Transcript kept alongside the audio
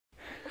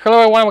Hello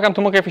everyone, welcome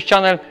to Mokre Fish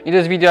channel. In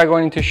this video I'm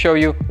going to show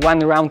you one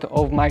round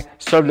of my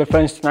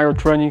self-defense scenario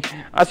training.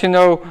 As you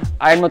know,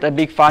 I'm not a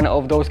big fan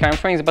of those kind of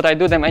trainings, but I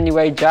do them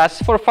anyway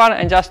just for fun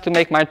and just to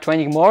make my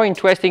training more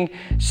interesting.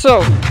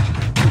 So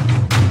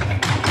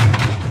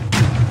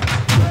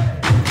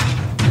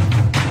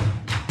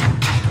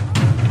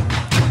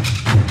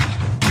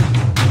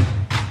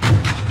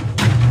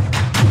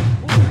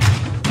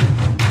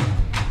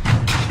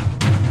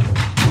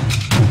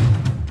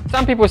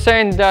some people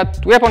saying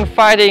that weapon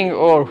fighting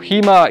or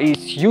HEMA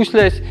is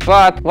useless,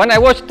 but when I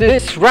watch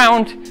this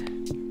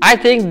round, I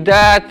think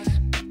that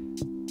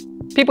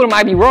people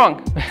might be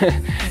wrong.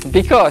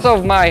 Because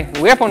of my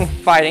weapon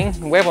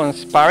fighting, weapon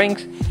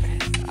sparrings,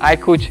 I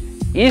could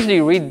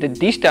easily read the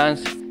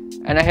distance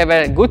and I have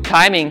a good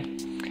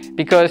timing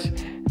because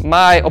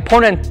my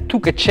opponent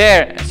took a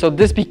chair, so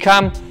this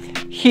became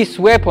his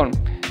weapon.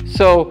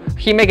 So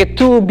he made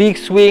two big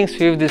swings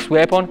with this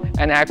weapon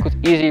and I could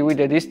easily read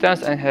the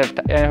distance and have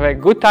a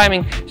good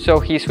timing. So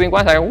he swing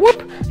once, I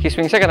whoop, he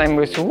swing second time,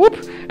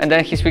 whoop, and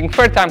then he swing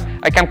third time,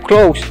 I come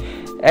close.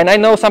 And I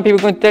know some people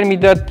are going to tell me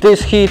that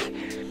this hit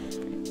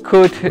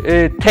could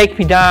take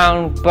me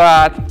down,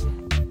 but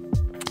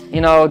you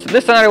know,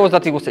 this scenario was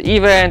that it was an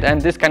event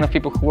and this kind of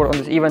people who were on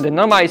this event, they're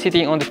normally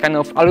sitting on this kind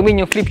of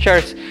aluminum flip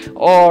chairs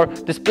or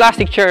these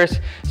plastic chairs.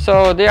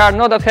 So they are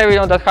not that heavy,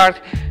 not that hard.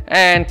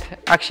 And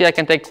actually I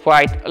can take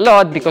quite a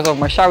lot because of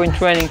my showering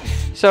training.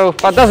 So,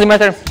 but doesn't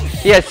matter.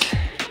 Yes,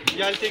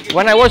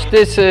 when I watched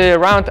this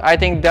round, I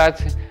think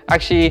that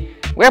actually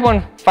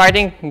weapon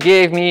fighting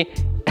gave me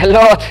a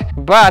lot.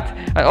 But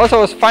it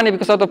also was funny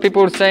because a lot of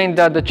people were saying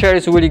that the chair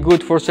is really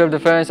good for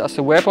self-defense as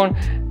a weapon.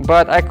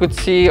 But I could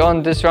see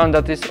on this round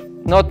that it's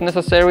not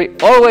necessarily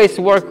always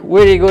work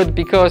really good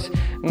because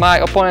my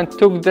opponent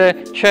took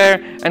the chair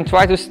and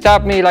tried to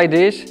stab me like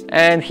this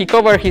and he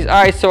covered his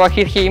eyes, so I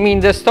hit him in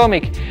the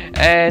stomach,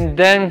 and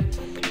then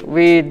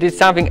we did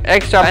something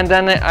extra and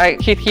then I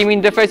hit him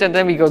in the face and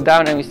then we go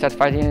down and we start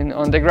fighting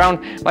on the ground,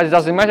 but it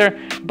doesn't matter.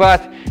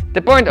 But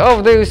the point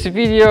of this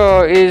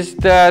video is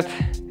that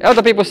a lot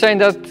of people saying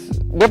that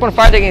weapon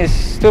fighting is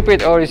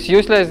stupid or is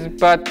useless,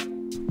 but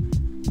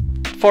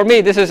for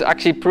me this is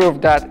actually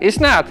proof that it's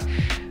not.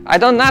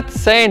 I'm not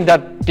saying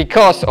that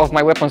because of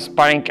my weapon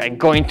sparring I'm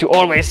going to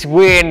always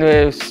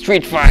win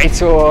street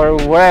fights or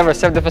whatever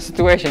self-defense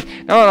situation.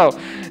 No.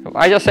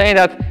 I'm just saying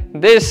that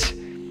this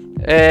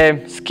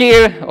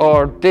skill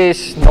or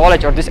this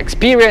knowledge or this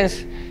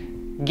experience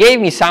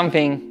gave me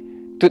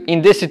something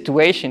in this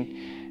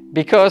situation,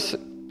 because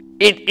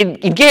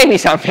it gave me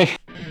something.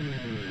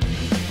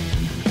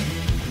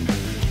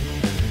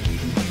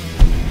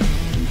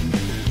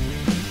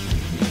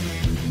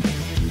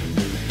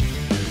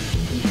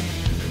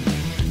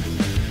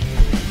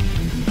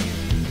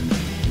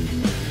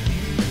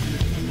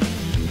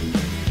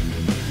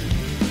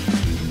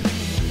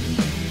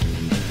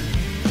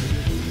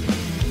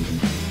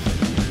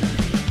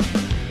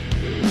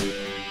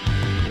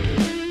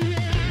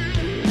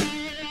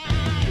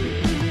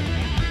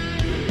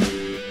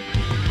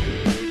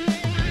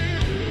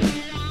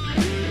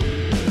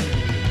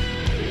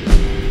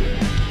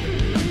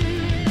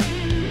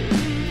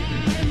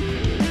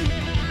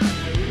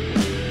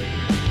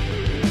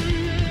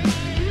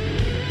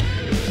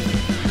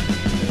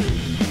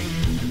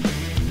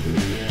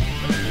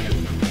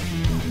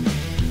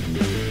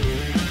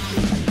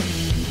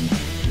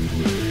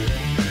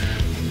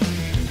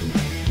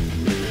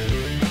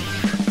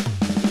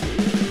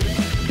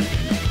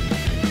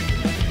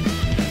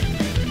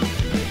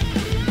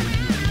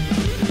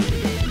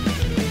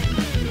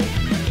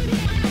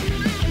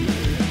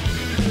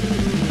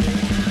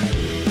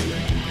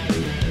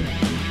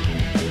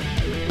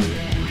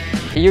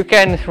 You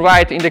can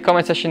write in the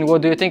comment section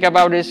what do you think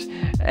about this,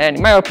 and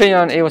in my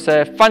opinion it was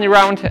a funny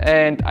round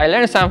and I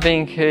learned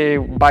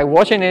something by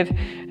watching it.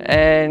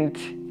 And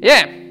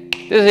yeah,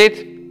 this is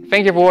it.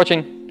 Thank you for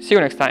watching. See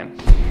you next time.